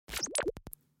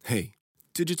Hey,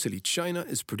 Digitally China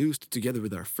is produced together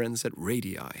with our friends at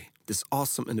Radii, this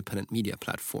awesome independent media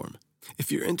platform. If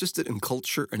you're interested in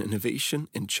culture and innovation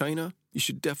in China, you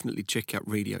should definitely check out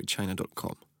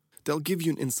radiichina.com. They'll give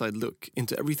you an inside look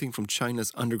into everything from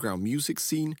China's underground music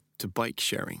scene to bike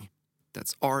sharing.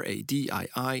 That's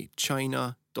RADII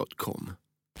China.com.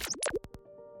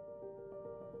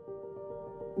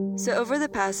 So over the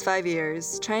past 5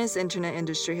 years, China's internet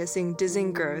industry has seen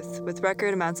dizzying growth with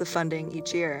record amounts of funding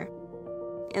each year.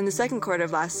 In the second quarter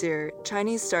of last year,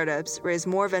 Chinese startups raised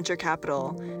more venture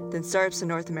capital than startups in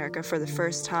North America for the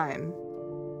first time.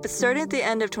 But starting at the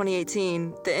end of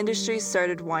 2018, the industry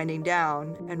started winding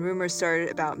down, and rumors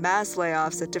started about mass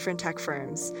layoffs at different tech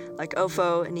firms like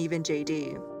OFO and even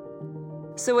JD.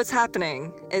 So what's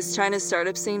happening? Is China's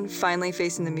startup scene finally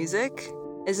facing the music?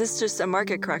 Is this just a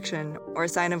market correction or a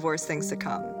sign of worse things to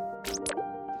come?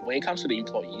 When it comes to the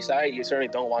employee side, you certainly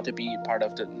don't want to be part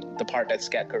of the part that's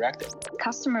get corrected.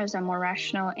 Customers are more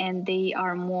rational and they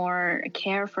are more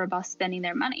careful about spending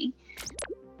their money.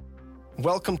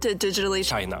 Welcome To Digitally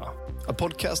China, a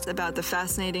podcast about the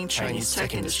fascinating Chinese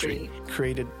tech industry.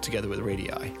 Created together with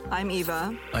Radii. I'm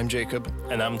Eva. I'm Jacob.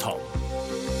 And I'm Tom.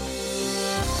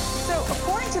 So,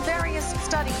 according to various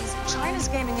studies, China's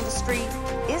gaming industry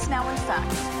is now, in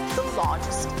fact, the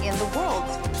largest in the world.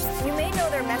 You may know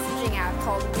their messaging app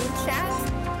called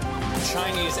WeChat.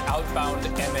 Chinese outbound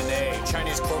M&A.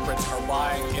 Chinese corporates are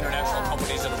buying international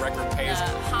companies at a record pace. The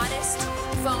hottest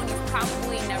phone you've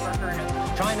probably never heard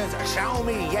of. China's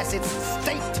Xiaomi, yes, it's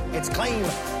staked its claim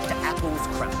to Apple's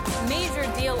crown. Major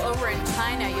deal over in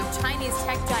China. You have Chinese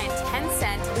tech giant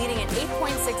Tencent leading an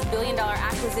 $8.6 billion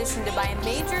acquisition to buy a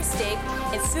major stake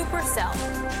in Supercell.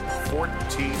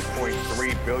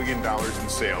 $14.3 billion in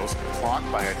sales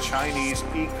clocked by a Chinese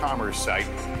e-commerce site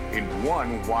in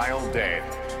one wild day.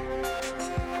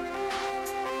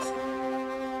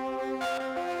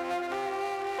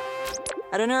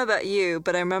 I don't know about you,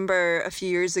 but I remember a few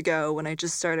years ago when I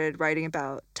just started writing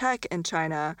about tech in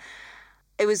China,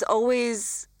 it was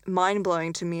always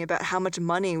mind-blowing to me about how much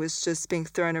money was just being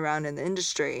thrown around in the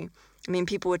industry. I mean,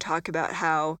 people would talk about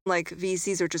how,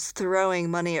 VCs are just throwing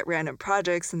money at random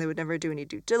projects and they would never do any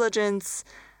due diligence,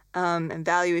 and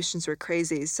valuations were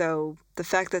crazy. So the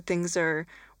fact that things are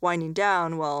winding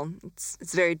down, well,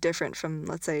 it's very different from,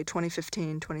 let's say,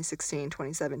 2015, 2016,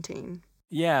 2017.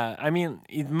 Yeah, I mean,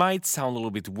 it might sound a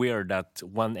little bit weird that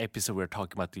one episode we're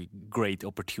talking about the great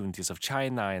opportunities of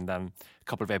China, and then a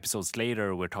couple of episodes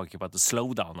later we're talking about the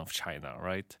slowdown of China,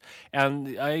 right?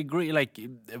 And I agree,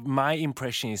 my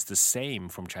impression is the same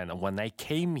from China. When I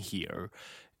came here,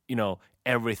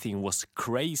 everything was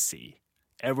crazy.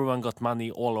 Everyone got money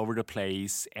all over the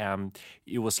place, and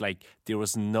it was like there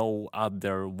was no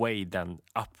other way than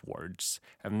upwards.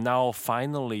 And now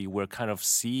finally we're kind of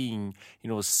seeing,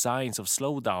 signs of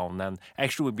slowdown, and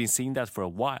actually we've been seeing that for a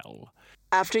while.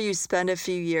 After you spend a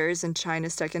few years in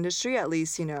China's tech industry, at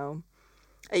least,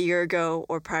 a year ago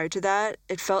or prior to that,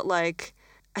 it felt like,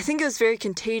 I think it was very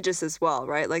contagious as well,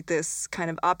 right? Like this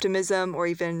kind of optimism, or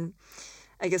even,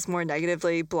 I guess more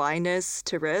negatively, blindness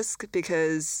to risk,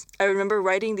 because I remember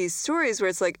writing these stories where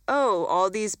it's like, oh,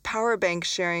 all these power bank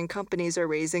sharing companies are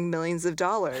raising millions of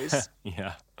dollars.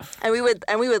 Yeah. And we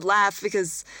would laugh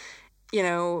because,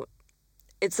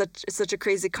 it's such a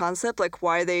crazy concept. Like,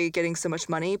 why are they getting so much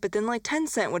money? But then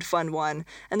Tencent would fund one,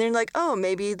 and they're like, oh,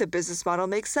 maybe the business model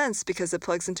makes sense because it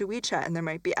plugs into WeChat and there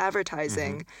might be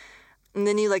advertising. Mm-hmm. And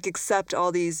then you accept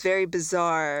all these very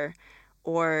bizarre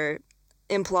or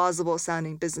implausible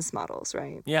sounding business models,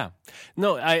 right? Yeah.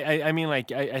 No, I mean,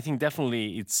 I think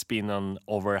definitely it's been an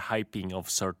overhyping of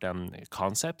certain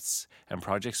concepts and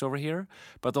projects over here.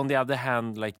 But on the other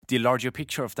hand, the larger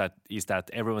picture of that is that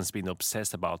everyone's been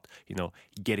obsessed about,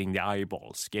 getting the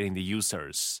eyeballs, getting the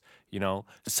users,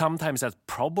 Sometimes that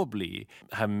probably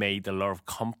have made a lot of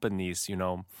companies,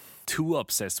 too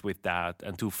obsessed with that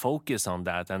and too focused on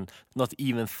that and not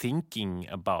even thinking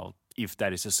about if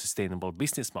that is a sustainable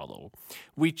business model,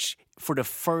 which for the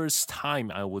first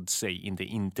time, I would say, in the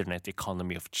internet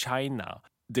economy of China,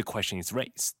 the question is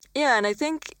raised. Yeah, and I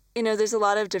think, there's a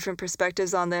lot of different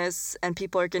perspectives on this, and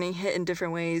people are getting hit in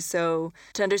different ways. So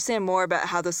to understand more about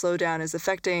how the slowdown is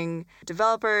affecting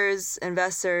developers,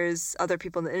 investors, other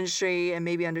people in the industry, and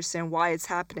maybe understand why it's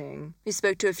happening, we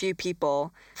spoke to a few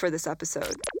people for this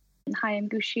episode. Hi, I'm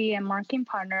Gushi. I'm marketing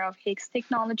partner of Higgs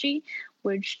Technology,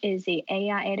 which is a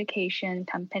AI education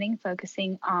company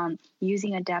focusing on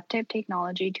using adaptive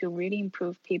technology to really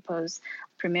improve people's,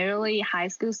 primarily high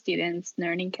school students,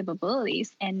 learning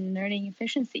capabilities and learning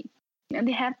efficiency. And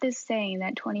they have this saying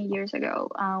that 20 years ago,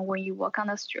 when you walk on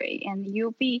the street and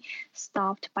you'll be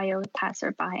stopped by a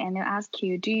passerby and they'll ask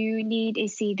you, do you need a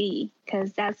CD?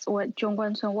 Because that's what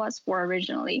Zhongguancun was for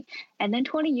originally. And then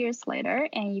 20 years later,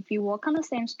 and if you walk on the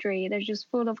same street, they're just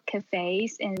full of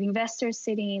cafes and investors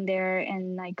sitting in there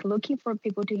and like looking for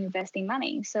people to invest in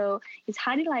money. So it's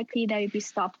highly likely that you'll be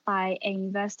stopped by an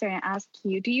investor and ask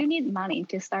you, do you need money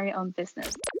to start your own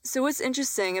business? So what's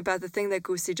interesting about the thing that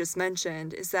Gusi just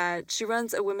mentioned is that she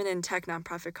runs a women in tech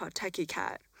nonprofit called Techie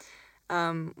Cat,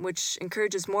 which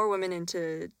encourages more women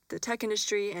into the tech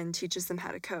industry and teaches them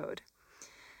how to code.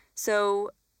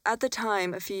 So at the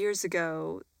time, a few years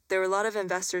ago, there were a lot of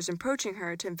investors approaching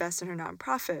her to invest in her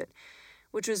nonprofit,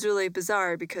 which was really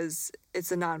bizarre because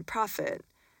it's a nonprofit.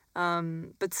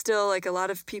 But still, like, a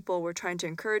lot of people were trying to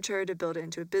encourage her to build it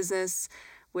into a business,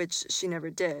 which she never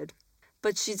did.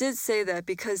 But she did say that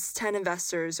because 10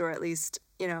 investors, or at least,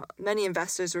 many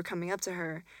investors were coming up to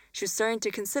her, she was starting to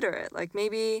consider it. Like,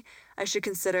 maybe I should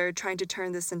consider trying to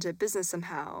turn this into a business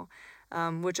somehow,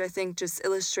 which I think just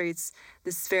illustrates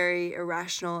this very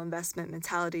irrational investment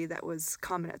mentality that was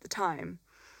common at the time.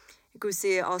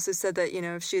 Gusi also said that,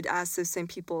 if she had asked those same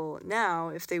people now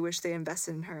if they wish they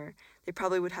invested in her, they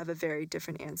probably would have a very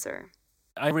different answer.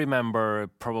 I remember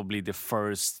probably the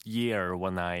first year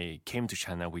when I came to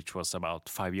China, which was about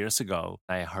 5 years ago.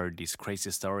 I heard these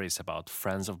crazy stories about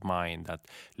friends of mine that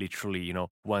literally,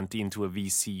 went into a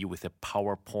VC with a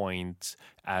PowerPoint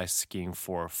asking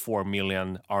for 4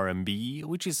 million RMB,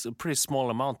 which is a pretty small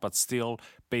amount, but still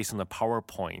based on a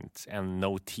PowerPoint and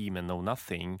no team and no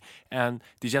nothing. And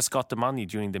they just got the money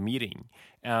during the meeting.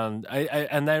 And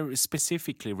I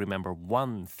specifically remember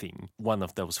one thing one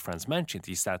of those friends mentioned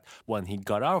is that when he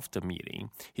got out of the meeting,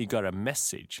 he got a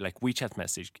message, like WeChat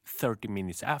message, 30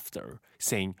 minutes after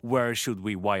saying, where should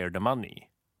we wire the money?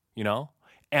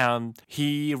 And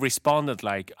he responded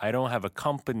like, I don't have a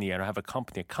company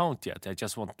account yet. I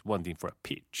just want one thing for a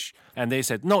pitch. And they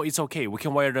said, no, it's okay. We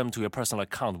can wire them to your personal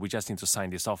account. We just need to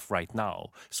sign this off right now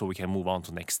so we can move on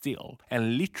to next deal.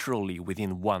 And literally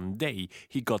within one day,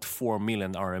 he got 4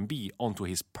 million RMB onto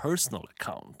his personal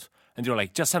account. And you're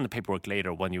like, just send the paperwork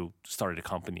later when you started the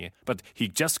company. But he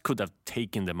just could have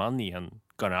taken the money and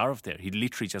gone out of there. He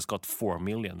literally just got 4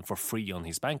 million for free on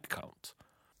his bank account.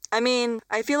 I mean,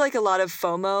 I feel like a lot of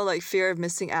FOMO, like fear of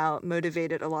missing out,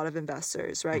 motivated a lot of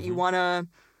investors, right? Mm-hmm. You want to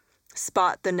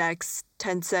spot the next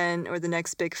Tencent or the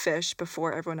next big fish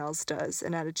before everyone else does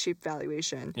and at a cheap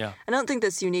valuation. Yeah. I don't think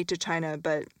that's unique to China,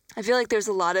 but I feel like there's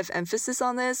a lot of emphasis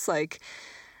on this. Like,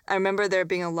 I remember there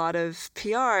being a lot of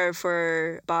PR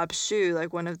for Bob Xu,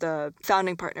 like one of the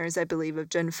founding partners, I believe, of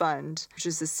Zhen Fund, which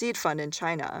is a seed fund in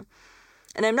China.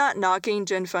 And I'm not knocking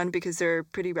Zhen Fund because they're a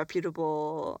pretty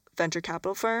reputable venture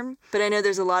capital firm, but I know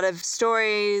there's a lot of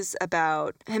stories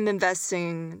about him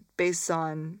investing based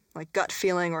on like gut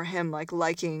feeling or him like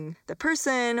liking the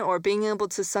person or being able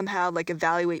to somehow like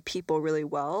evaluate people really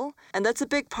well. And that's a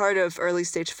big part of early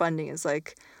stage funding is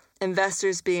like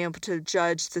investors being able to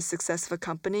judge the success of a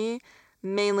company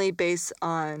mainly based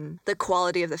on the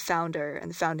quality of the founder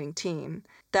and the founding team.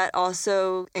 That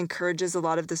also encourages a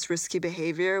lot of this risky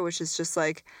behavior, which is just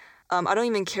like, I don't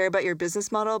even care about your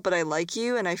business model, but I like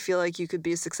you and I feel like you could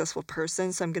be a successful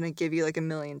person, so I'm going to give you like $1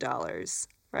 million,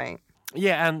 right?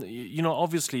 Yeah, and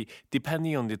obviously,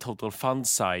 depending on the total fund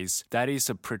size, that is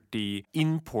a pretty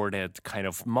imported kind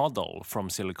of model from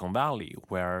Silicon Valley,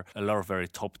 where a lot of very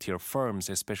top-tier firms,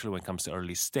 especially when it comes to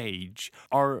early stage,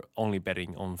 are only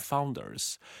betting on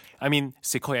founders. I mean,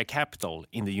 Sequoia Capital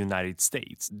in the United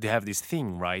States, they have this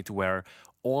thing, right, where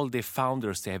all the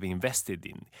founders they have invested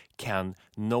in can,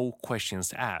 no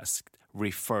questions asked,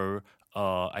 refer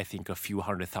I think a few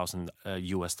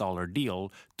 $100,000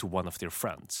 deal to one of their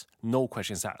friends. No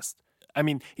questions asked. I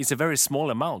mean, it's a very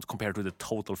small amount compared to the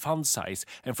total fund size.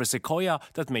 And for Sequoia,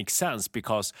 that makes sense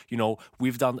because,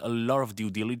 we've done a lot of due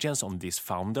diligence on this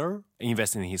founder,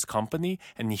 investing in his company.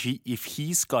 And if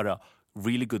he's got a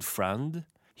really good friend,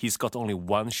 he's got only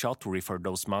one shot to refer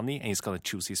those money and he's going to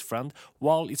choose his friend.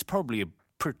 Well, it's probably a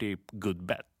pretty good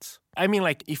bet. I mean,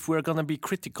 like, if we're going to be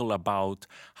critical about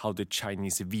how the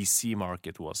Chinese VC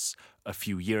market was a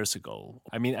few years ago,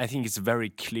 I mean, I think it's very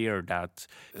clear that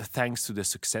thanks to the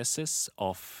successes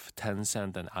of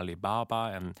Tencent and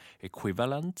Alibaba and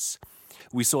equivalents,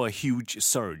 we saw a huge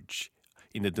surge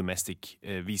in the domestic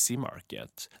VC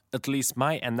market. At least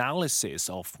my analysis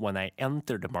of when I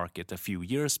entered the market a few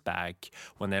years back,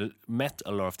 when I met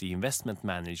a lot of the investment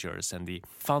managers and the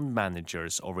fund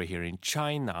managers over here in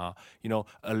China,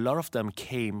 a lot of them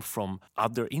came from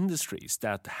other industries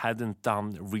that hadn't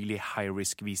done really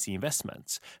high-risk VC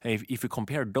investments. And if you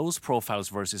compare those profiles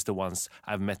versus the ones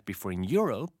I've met before in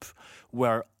Europe,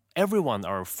 where everyone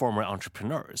are former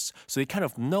entrepreneurs. So they kind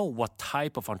of know what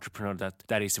type of entrepreneur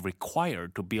that is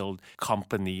required to build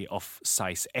company of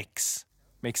size X.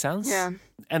 Make sense? Yeah.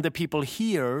 And the people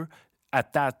here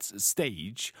at that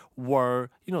stage were,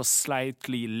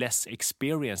 slightly less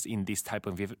experienced in this type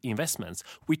of investments,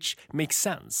 which makes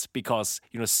sense because,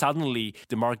 suddenly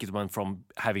the market went from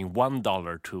having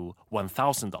 $1 to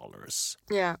 $1,000.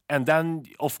 Yeah. And then,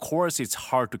 of course, it's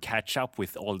hard to catch up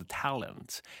with all the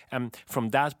talent. And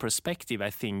from that perspective, I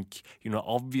think,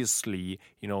 obviously,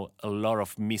 a lot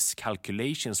of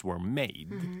miscalculations were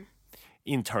made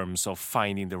in terms of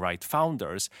finding the right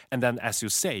founders. And then, as you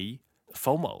say,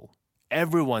 FOMO.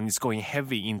 Everyone is going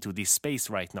heavy into this space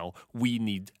right now. We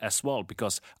need as well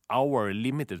because our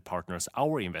limited partners,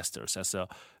 our investors as a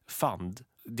fund,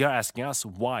 they're asking us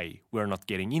why we're not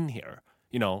getting in here,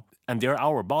 and they're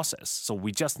our bosses. So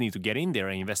we just need to get in there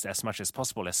and invest as much as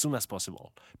possible, as soon as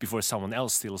possible, before someone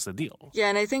else steals the deal. Yeah,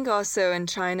 and I think also in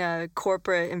China,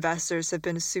 corporate investors have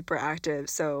been super active.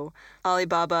 So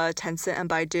Alibaba, Tencent, and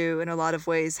Baidu in a lot of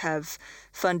ways have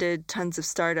funded tons of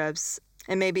startups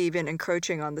and maybe even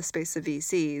encroaching on the space of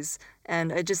VCs.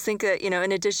 And I just think that,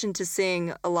 in addition to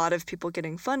seeing a lot of people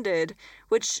getting funded,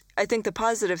 which I think the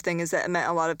positive thing is that it meant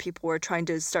a lot of people were trying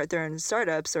to start their own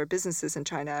startups or businesses in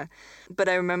China. But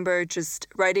I remember just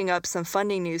writing up some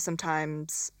funding news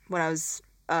sometimes when I was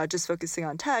just focusing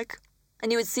on tech.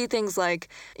 And you would see things like,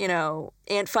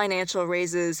 Ant Financial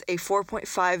raises a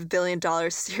 $4.5 billion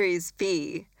Series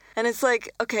B. And it's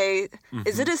like, okay,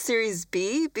 is it a Series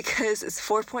B? Because it's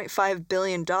 $4.5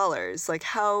 billion.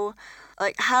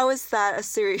 How is that a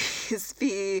Series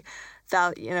B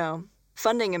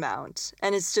funding amount?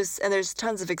 And it's just, and there's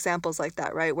tons of examples like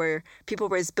that, right? Where people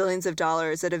raise billions of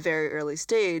dollars at a very early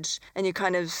stage. And you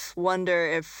kind of wonder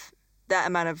if that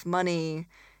amount of money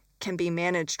can be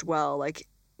managed well, like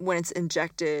when it's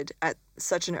injected at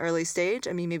such an early stage.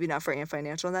 I mean, maybe not for Ant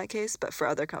Financial in that case, but for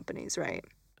other companies, right?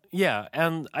 Yeah,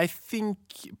 and I think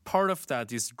part of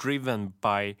that is driven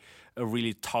by a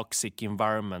really toxic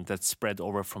environment that spread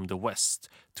over from the West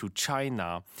to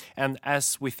China. And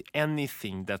as with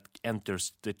anything that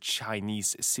enters the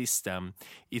Chinese system,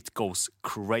 it goes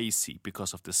crazy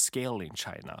because of the scale in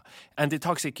China. And the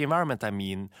toxic environment,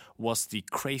 was the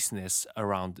craziness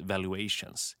around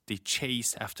valuations. They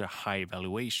chase after high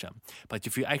valuation. But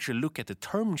if you actually look at the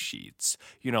term sheets,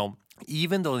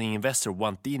 even though the investor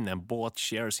went in and bought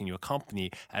shares in your company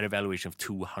at a valuation of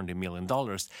 $200 million,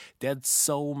 they had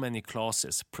so many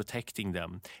clauses protecting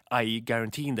them, i.e.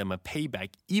 guaranteeing them a payback,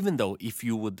 even though if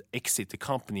you would exit the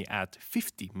company at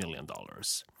 $50 million.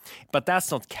 But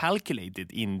that's not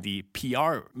calculated in the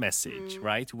PR message,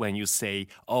 right? When you say,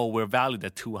 oh, we're valued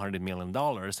at $200 million.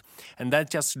 And that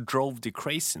just drove the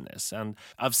craziness. And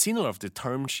I've seen a lot of the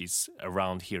term sheets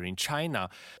around here in China,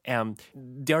 and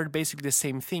they're basically the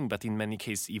same thing, but in many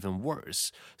cases even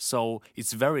worse. So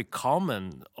it's very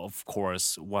common, of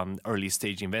course, when early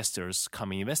stage investors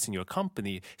come and invest in your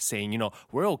company saying,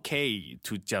 we're okay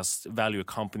to just value a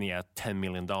company at $10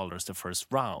 million the first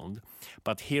round.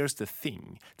 But here's the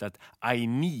thing, that I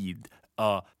need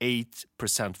a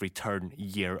 8% return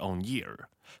year on year.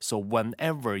 So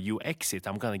whenever you exit,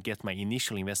 I'm going to get my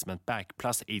initial investment back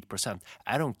plus 8%.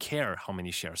 I don't care how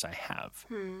many shares I have.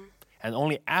 And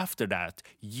only after that,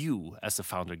 you as a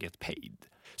founder get paid.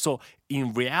 So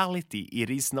in reality, it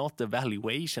is not the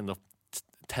valuation of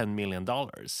 $10 million.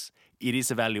 It is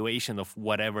a valuation of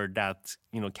whatever that,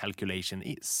 calculation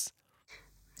is.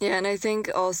 Yeah, and I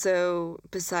think also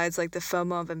besides the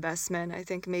FOMO of investment, I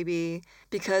think maybe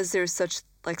because there's such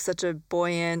a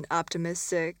buoyant,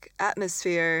 optimistic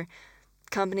atmosphere,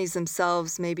 companies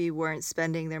themselves maybe weren't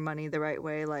spending their money the right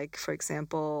way. Like, for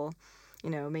example,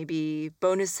 maybe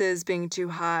bonuses being too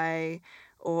high,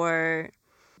 or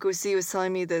Gusi was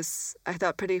telling me this, I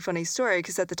thought, pretty funny story,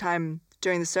 because at the time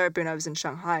during the startup boom, I was in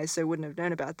Shanghai, so I wouldn't have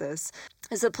known about this.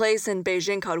 There's a place in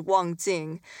Beijing called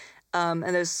Wangjing, and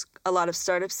there's a lot of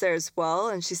startups there as well.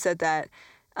 And she said that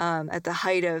at the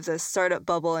height of the startup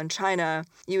bubble in China,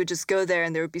 you would just go there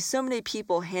and there would be so many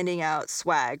people handing out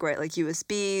swag, right? Like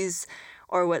USBs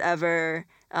or whatever,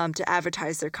 to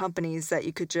advertise their companies, that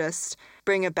you could just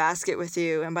bring a basket with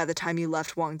you. And by the time you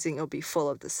left Wangjing, it'll be full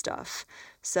of this stuff.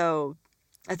 So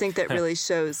I think that really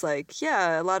shows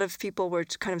a lot of people were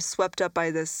kind of swept up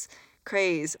by this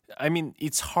craze. I mean,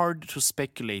 it's hard to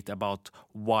speculate about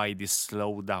why this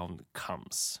slowdown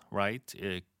comes, right?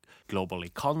 Global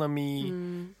economy,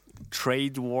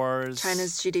 trade wars.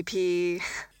 China's GDP.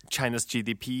 China's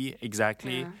GDP,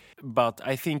 exactly. Yeah. But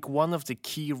I think one of the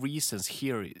key reasons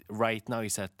here right now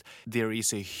is that there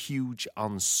is a huge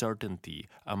uncertainty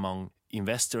among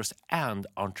investors and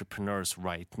entrepreneurs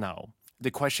right now.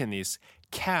 The question is,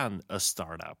 can a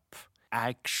startup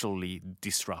actually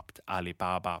disrupt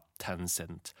Alibaba,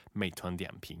 Tencent, Meituan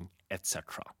Dianping,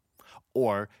 etc.?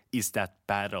 Or is that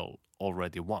battle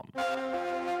already won?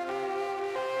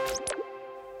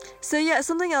 So yeah,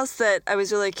 something else that I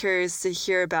was really curious to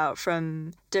hear about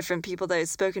from different people that I've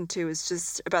spoken to is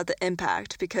just about the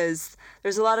impact, because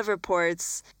there's a lot of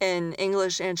reports in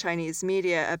English and Chinese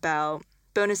media about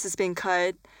bonuses being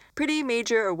cut, pretty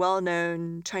major or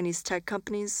well-known Chinese tech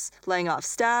companies laying off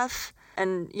staff,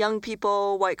 and young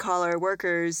people, white-collar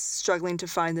workers struggling to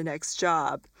find the next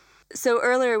job. So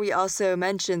earlier we also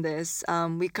mentioned this.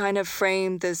 We kind of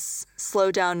framed this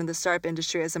slowdown in the startup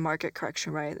industry as a market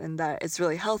correction, right? And that it's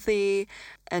really healthy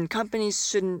and companies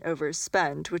shouldn't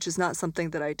overspend, which is not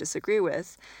something that I disagree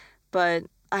with. But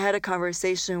I had a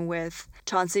conversation with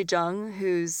Chauncey Zheng,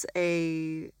 who's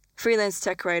a freelance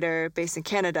tech writer based in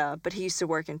Canada, but he used to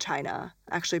work in China,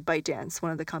 actually ByteDance,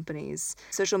 one of the companies,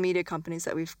 social media companies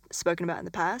that we've spoken about in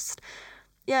the past.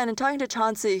 Yeah, and in talking to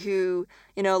Chauncey, who,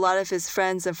 a lot of his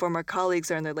friends and former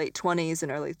colleagues are in their late 20s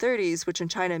and early 30s, which in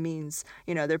China means,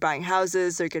 they're buying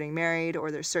houses, they're getting married, or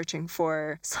they're searching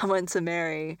for someone to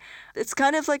marry. It's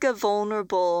kind of like a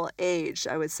vulnerable age,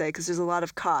 I would say, because there's a lot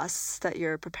of costs that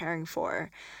you're preparing for.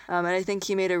 And I think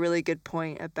he made a really good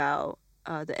point about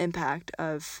the impact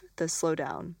of the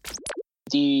slowdown.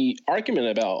 The argument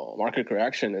about market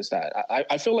correction is that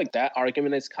I feel like that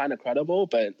argument is kind of credible,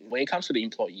 but when it comes to the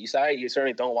employee side, you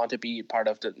certainly don't want to be part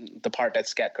of the part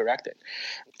that's get corrected.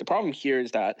 The problem here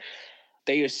is that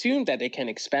they assume that they can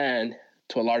expand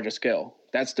to a larger scale.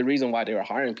 That's the reason why they were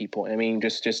hiring people. I mean,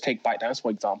 just take ByteDance,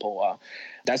 for example.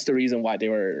 That's the reason why they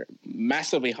were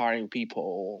massively hiring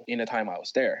people in the time I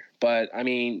was there. But, I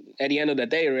mean, at the end of the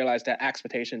day, I realized that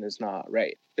expectation is not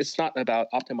right. It's not about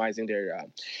optimizing their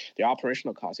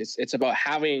operational costs. It's about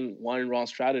having one wrong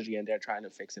strategy and they're trying to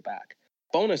fix it back.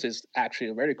 Bonus is actually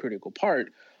a very critical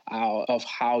part of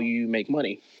how you make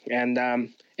money.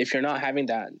 And if you're not having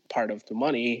that part of the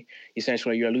money,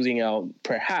 essentially you're losing out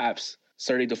perhaps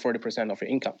 30 to 40% of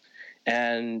your income.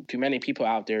 And to many people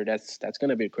out there, that's going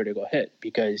to be a critical hit,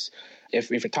 because if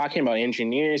you're talking about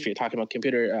engineers, if you're talking about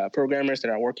computer programmers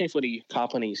that are working for the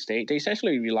companies, they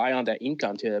essentially rely on that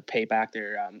income to pay back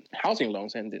their housing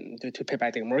loans and to pay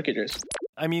back their mortgages.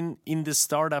 I mean, in the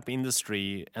startup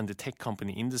industry and the tech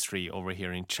company industry over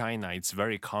here in China, it's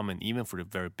very common, even for the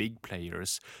very big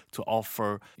players, to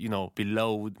offer,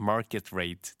 below market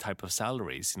rate type of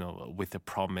salaries, with the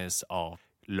promise of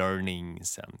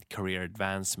learnings and career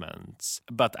advancements.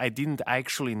 But I didn't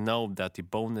actually know that the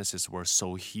bonuses were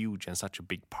so huge and such a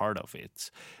big part of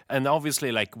it. And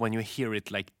obviously, when you hear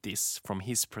it like this, from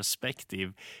his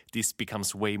perspective, this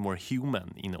becomes way more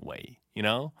human in a way.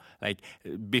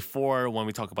 Before, when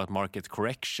we talk about market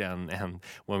correction and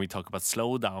when we talk about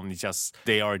slowdown,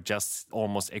 they are just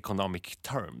almost economic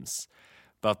terms.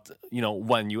 But,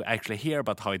 when you actually hear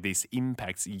about how this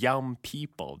impacts young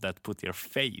people that put their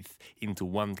faith into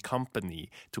one company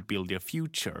to build their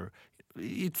future,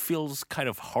 it feels kind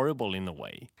of horrible in a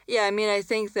way. Yeah, I mean, I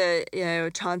think that,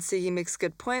 Chauncey, he makes a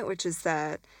good point, which is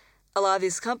that a lot of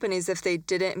these companies, if they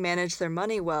didn't manage their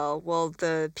money well,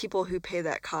 the people who pay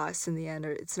that cost in the end,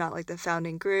 it's not like the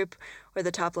founding group or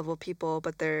the top level people,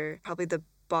 but they're probably the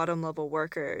bottom level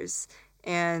workers.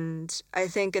 And I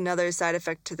think another side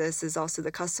effect to this is also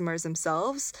the customers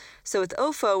themselves. So with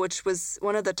Ofo, which was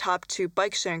one of the top 2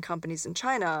 bike sharing companies in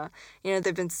China,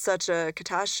 they've been such a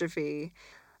catastrophe.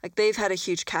 They've had a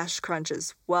huge cash crunch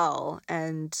as well.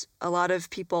 And a lot of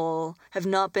people have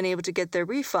not been able to get their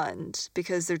refund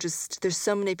because there's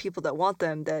so many people that want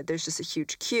them that there's just a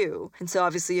huge queue. And so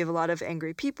obviously you have a lot of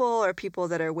angry people or people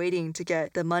that are waiting to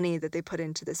get the money that they put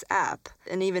into this app.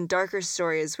 An even darker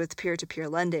story is with peer-to-peer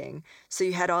lending. So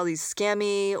you had all these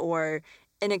scammy or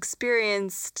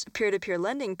inexperienced peer-to-peer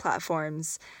lending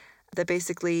platforms that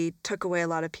basically took away a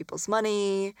lot of people's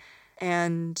money.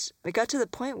 And it got to the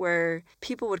point where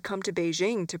people would come to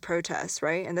Beijing to protest,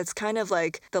 right? And that's kind of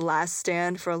like the last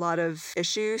stand for a lot of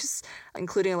issues,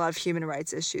 including a lot of human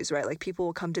rights issues, right? People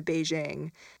will come to Beijing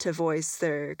to voice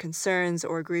their concerns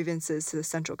or grievances to the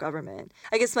central government.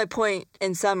 I guess my point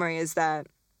in summary is that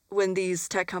when these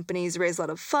tech companies raise a lot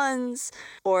of funds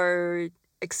or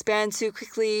expand too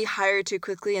quickly, hire too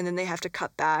quickly, and then they have to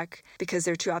cut back because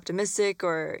they're too optimistic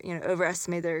or,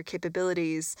 overestimate their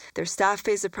capabilities. Their staff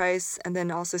pays the price, and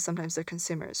then also sometimes their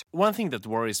consumers. One thing that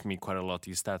worries me quite a lot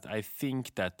is that I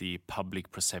think that the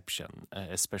public perception,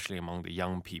 especially among the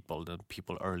young people, the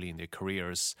people early in their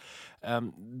careers,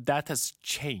 that has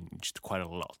changed quite a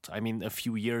lot. I mean, a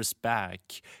few years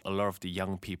back, a lot of the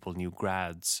young people, new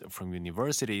grads from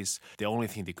universities, the only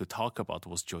thing they could talk about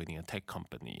was joining a tech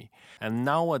company. And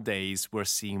nowadays, we're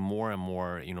seeing more and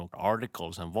more,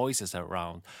 articles and voices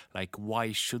around, like,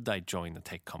 why should I join a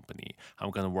tech company?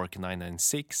 I'm going to work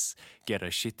 996, get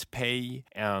a shit pay,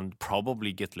 and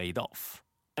probably get laid off.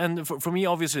 And for me,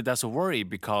 obviously, that's a worry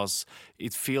because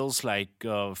it feels like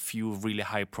a few really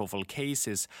high-profile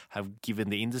cases have given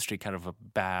the industry kind of a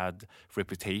bad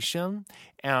reputation.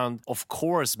 And of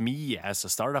course, me as a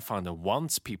startup founder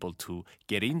wants people to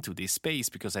get into this space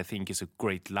because I think it's a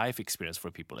great life experience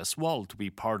for people as well to be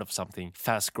part of something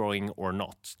fast-growing or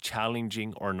not,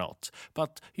 challenging or not.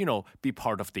 But, be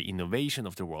part of the innovation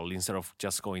of the world instead of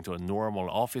just going to a normal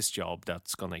office job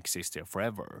that's going to exist there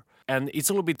forever. And it's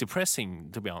a little bit depressing,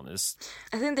 to be honest.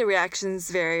 I think the reactions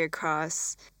vary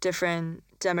across different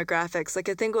demographics.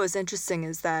 I think what was interesting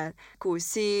is that Gu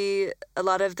Xi, a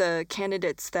lot of the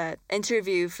candidates that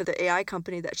interview for the AI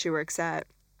company that she works at,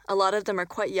 a lot of them are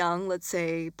quite young, let's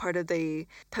say part of the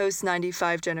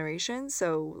post-95 generation,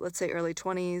 so let's say early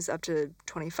 20s up to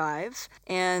 25.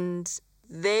 And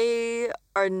they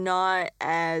are not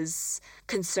as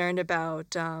concerned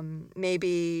about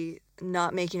maybe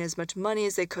not making as much money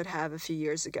as they could have a few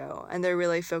years ago. And they're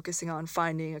really focusing on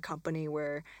finding a company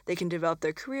where they can develop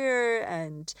their career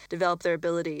and develop their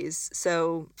abilities.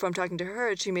 So from talking to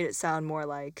her, she made it sound more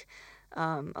like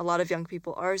a lot of young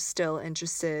people are still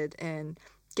interested in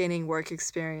gaining work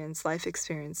experience, life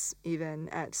experience, even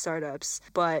at startups.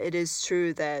 But it is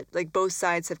true that both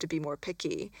sides have to be more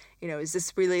picky. Is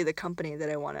this really the company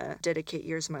that I want to dedicate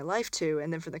years of my life to?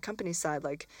 And then from the company side,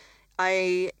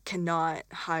 I cannot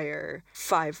hire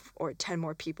 5 or 10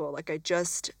 more people. I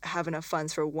just have enough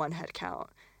funds for one headcount.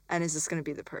 And is this going to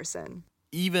be the person?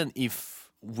 Even if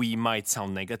we might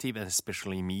sound negative, and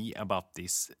especially me, about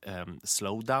this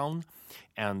slowdown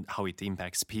and how it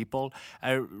impacts people,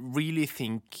 I really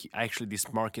think actually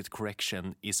this market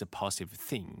correction is a positive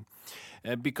thing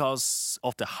because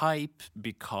of the hype,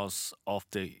 because of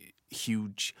the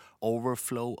huge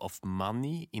overflow of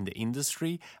money in the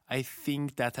industry. I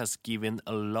think that has given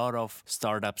a lot of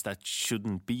startups that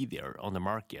shouldn't be there on the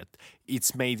market.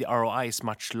 It's made the ROIs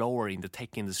much lower in the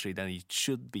tech industry than it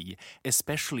should be,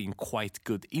 especially in quite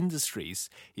good industries.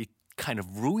 It kind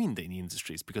of ruined the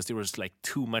industries because there was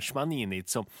too much money in it.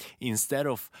 So instead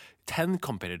of 10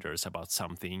 competitors about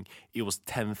something, it was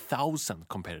 10,000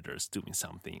 competitors doing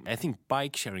something. I think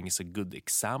bike sharing is a good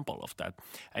example of that.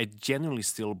 I genuinely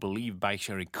still believe bike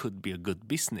sharing could be a good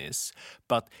business,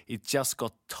 but it just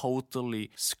got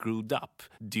totally screwed up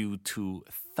due to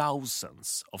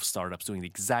thousands of startups doing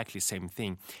exactly the same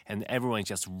thing, and everyone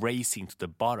just racing to the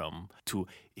bottom to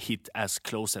hit as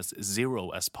close as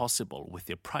zero as possible with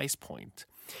their price point.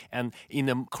 And in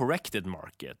a corrected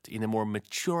market, in a more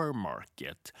mature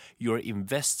market, your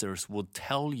investors would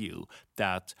tell you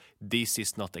that this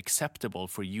is not acceptable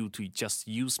for you to just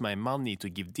use my money to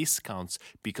give discounts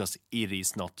because it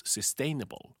is not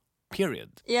sustainable.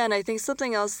 Period. Yeah, and I think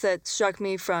something else that struck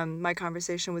me from my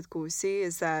conversation with Gu Xi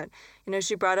is that,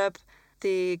 she brought up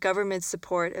the government's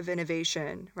support of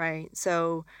innovation, right?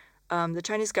 So the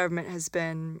Chinese government has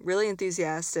been really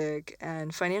enthusiastic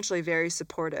and financially very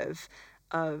supportive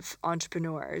of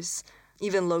entrepreneurs,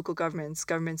 even local governments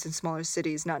in smaller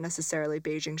cities, not necessarily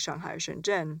Beijing, Shanghai, or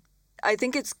Shenzhen. I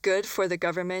think it's good for the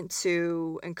government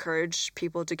to encourage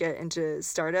people to get into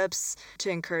startups, to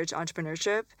encourage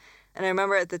entrepreneurship. And I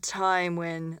remember at the time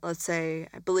when, let's say,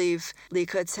 I believe Li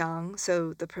Keqiang,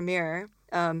 so the premier,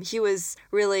 he was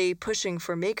really pushing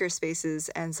for maker spaces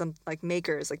and some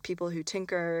makers, people who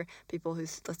tinker, people who,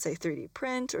 let's say, 3D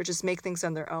print or just make things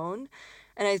on their own.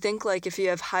 And I think if you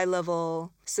have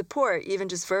high-level support, even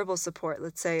just verbal support,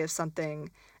 let's say, of something,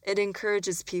 it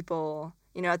encourages people.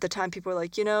 At the time, people were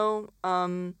like,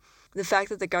 the fact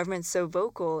that the government's so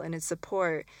vocal in its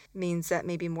support means that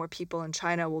maybe more people in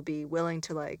China will be willing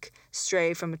to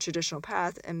stray from a traditional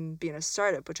path and be in a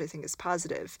startup, which I think is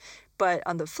positive. But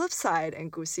on the flip side, and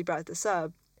Gu Xi brought this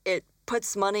up, it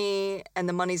puts money, and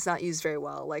the money's not used very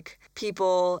well.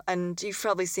 People, and you've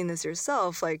probably seen this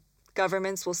yourself,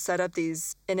 governments will set up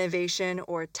these innovation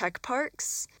or tech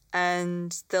parks,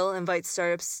 and they'll invite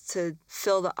startups to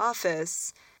fill the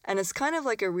office. And it's kind of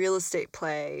like a real estate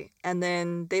play. And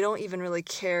then they don't even really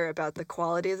care about the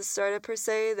quality of the startup per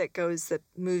se that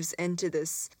moves into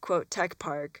this, quote, tech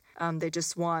park. They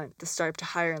just want the startup to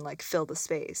hire and like fill the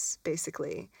space,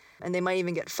 basically. And they might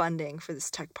even get funding for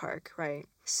this tech park, right?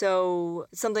 So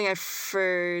something I've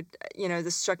heard,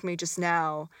 this struck me just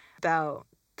now about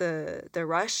the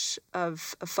rush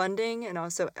of funding and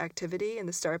also activity in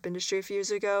the startup industry a few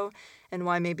years ago, and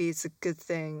why maybe it's a good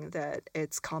thing that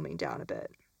it's calming down a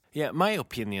bit. Yeah, my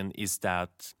opinion is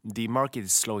that the market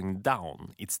is slowing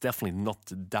down. It's definitely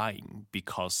not dying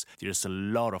because there's a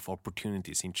lot of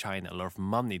opportunities in China, a lot of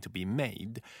money to be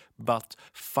made. But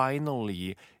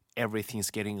finally, everything's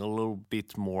getting a little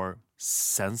bit more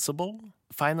sensible.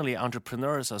 Finally,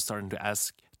 entrepreneurs are starting to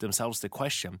ask themselves the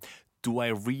question, do I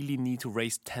really need to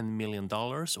raise $10 million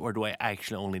or do I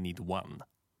actually only need one?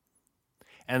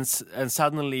 And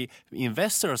suddenly,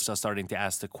 investors are starting to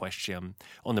ask the question,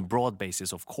 on a broad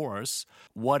basis, of course,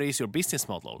 what is your business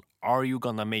model? Are you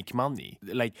going to make money?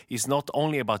 Like, it's not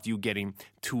only about you getting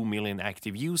 2 million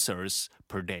active users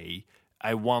per day.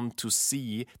 I want to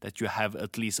see that you have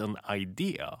at least an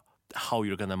idea how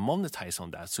you're going to monetize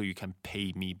on that so you can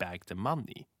pay me back the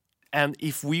money. And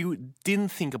if we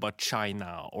didn't think about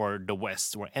China or the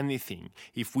West or anything,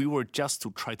 if we were just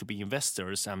to try to be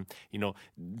investors and,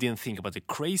 didn't think about the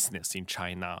craziness in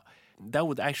China, that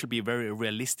would actually be very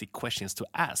realistic questions to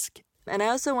ask. And I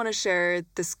also want to share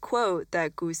this quote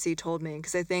that Gu Si told me,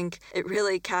 because I think it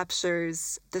really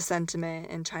captures the sentiment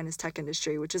in China's tech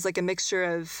industry, which is like a mixture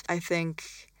of, I think,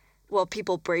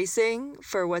 people bracing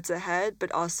for what's ahead,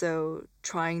 but also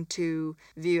trying to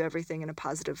view everything in a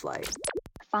positive light.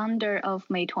 Founder of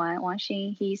Meituan, Wang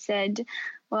Xin, he said,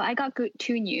 well, I got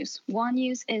two news. One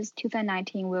news is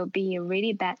 2019 will be a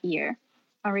really bad year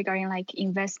regarding like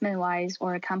investment-wise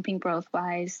or company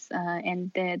growth-wise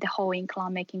and the whole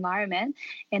economic environment.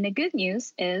 And the good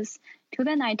news is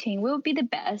 2019 will be the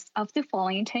best of the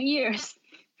following 10 years.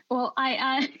 Well,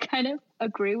 I kind of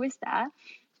agree with that.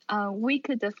 We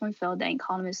could definitely feel the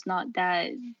economy is not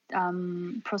that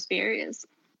prosperous.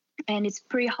 And it's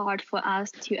pretty hard for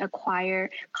us to acquire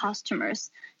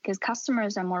customers because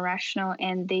customers are more rational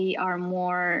and they are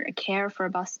more careful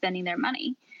about spending their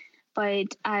money.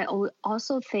 But I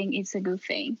also think it's a good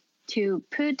thing to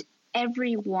put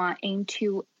everyone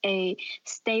into a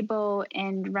stable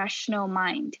and rational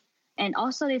mind. And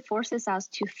also it forces us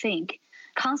to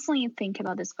constantly think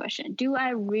about this question. Do I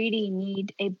really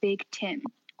need a big team?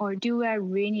 Or do I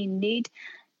really need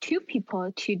 2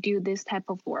 people to do this type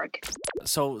of work?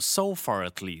 So far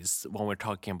at least, when we're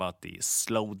talking about the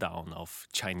slowdown of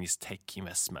Chinese tech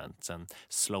investments and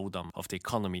slowdown of the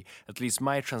economy, at least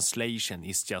my translation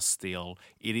is just still,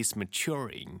 it is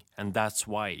maturing, and that's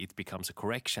why it becomes a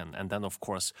correction. And then, of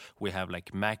course, we have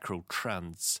like macro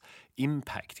trends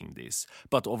impacting this.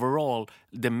 But overall,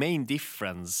 the main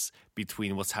difference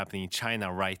between what's happening in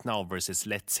China right now versus,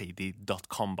 let's say, the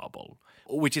dot-com bubble,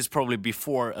 which is probably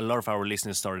before a lot of our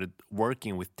listeners started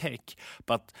working with tech,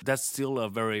 but that's still a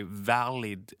very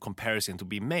valid comparison to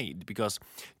be made because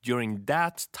during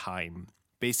that time,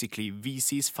 basically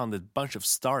VCs funded a bunch of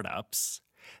startups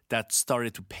that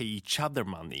started to pay each other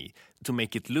money to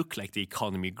make it look like the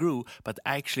economy grew, but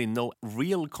actually no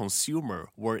real consumer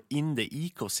were in the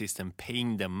ecosystem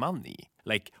paying them money.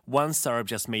 Like one startup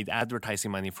just made advertising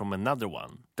money from another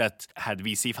one that had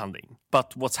VC funding.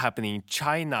 But what's happening in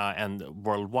China and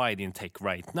worldwide in tech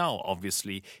right now,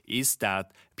 obviously, is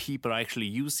that people are actually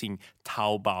using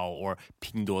Taobao or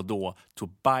Pinduoduo to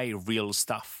buy real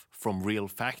stuff from real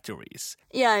factories.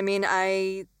 Yeah, I mean,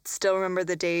 I still remember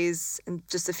the days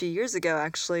just a few years ago,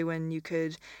 actually, when you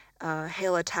could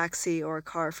hail a taxi or a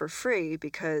car for free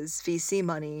because VC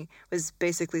money was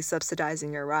basically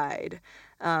subsidizing your ride.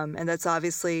 And that's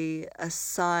obviously a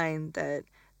sign that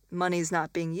money's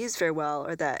not being used very well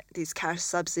or that these cash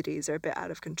subsidies are a bit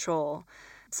out of control.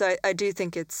 So I do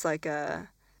think it's like a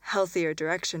healthier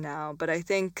direction now. But I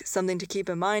think something to keep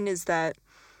in mind is that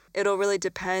it'll really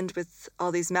depend with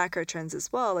all these macro trends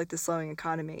as well, like the slowing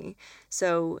economy.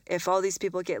 So if all these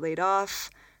people get laid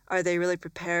off, are they really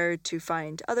prepared to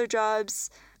find other jobs?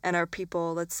 And are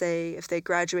people, let's say, if they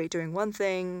graduate doing one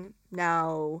thing,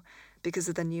 now because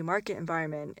of the new market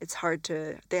environment,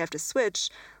 they have to switch.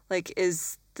 Like,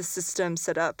 is the system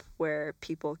set up where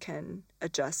people can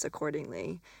adjust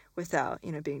accordingly without,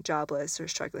 being jobless or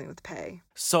struggling with pay?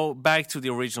 So back to the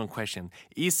original question,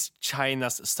 is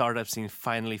China's startup scene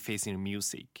finally facing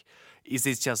music? Is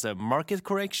it just a market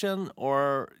correction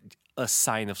or a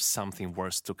sign of something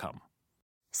worse to come?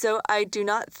 So I do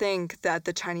not think that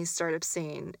the Chinese startup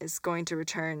scene is going to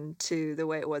return to the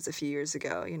way it was a few years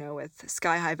ago, with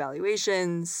sky-high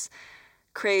valuations,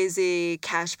 crazy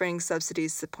cash burning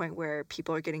subsidies to the point where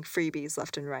people are getting freebies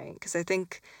left and right. Because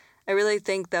I really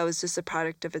think that was just a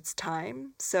product of its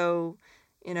time. So,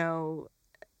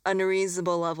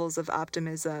 unreasonable levels of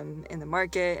optimism in the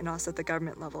market and also at the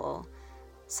government level.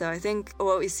 So I think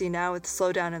what we see now with the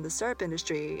slowdown in the startup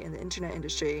industry, in the internet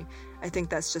industry, I think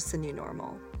that's just the new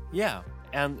normal. Yeah,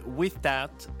 and with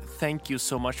that, thank you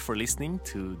so much for listening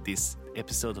to this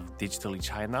episode of Digital in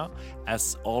China.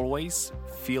 As always,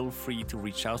 feel free to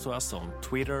reach out to us on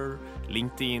Twitter,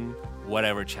 LinkedIn,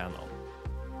 whatever channel.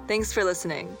 Thanks for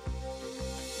listening.